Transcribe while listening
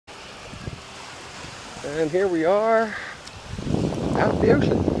And here we are out in the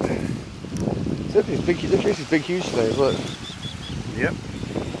ocean. Look at these big, huge things. Look. Yep.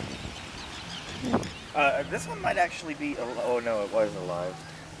 This one might actually be. Oh no, it was alive.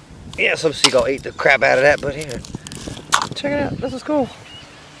 Yeah, some seagull ate the crap out of that, but here. Check it out. This is cool.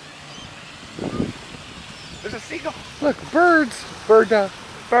 There's a seagull. Look, birds. Birda.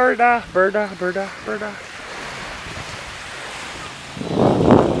 Birda. Birda. Birda. Birda.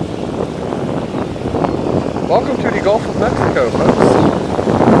 Welcome to the Gulf of Mexico, folks.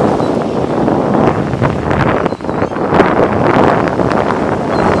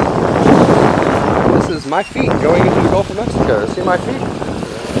 This is my feet going into the Gulf of Mexico. See my feet?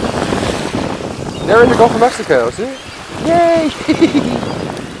 They're in the Gulf of Mexico, see? Yay!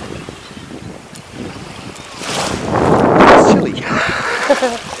 It's chilly.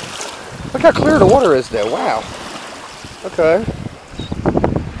 Look how clear the water is there. Wow. Okay.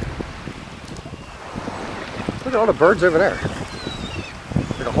 Look at all the birds over there.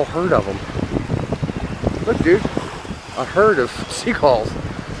 Like a whole herd of them. Look, dude. A herd of seagulls.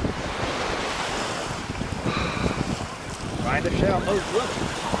 Find a shell. Oh, look.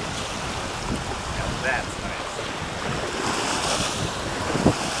 Now that's nice.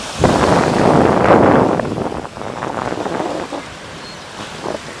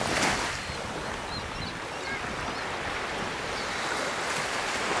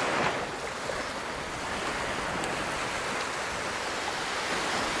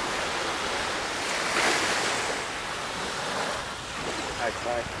 High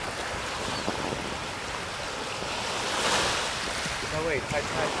tide. No wait, high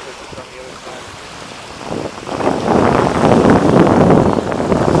tide because it's on the other side.